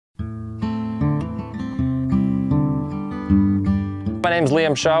name's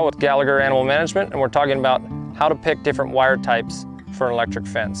Liam Shaw with Gallagher Animal Management, and we're talking about how to pick different wire types for an electric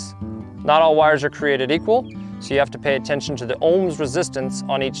fence. Not all wires are created equal, so you have to pay attention to the ohms resistance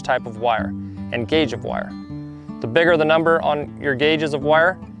on each type of wire and gauge of wire. The bigger the number on your gauges of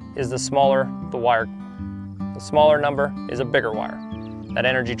wire is the smaller the wire. The smaller number is a bigger wire. That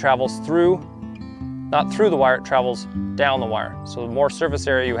energy travels through, not through the wire, it travels down the wire. So the more surface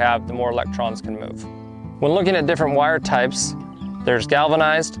area you have, the more electrons can move. When looking at different wire types, there's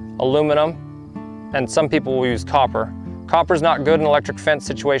galvanized, aluminum, and some people will use copper. Copper is not good in electric fence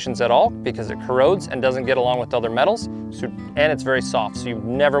situations at all because it corrodes and doesn't get along with other metals, and it's very soft, so you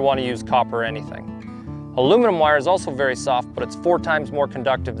never want to use copper or anything. Aluminum wire is also very soft, but it's 4 times more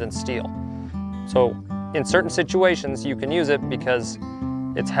conductive than steel. So in certain situations you can use it because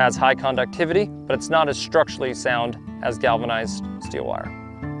it has high conductivity, but it's not as structurally sound as galvanized steel wire.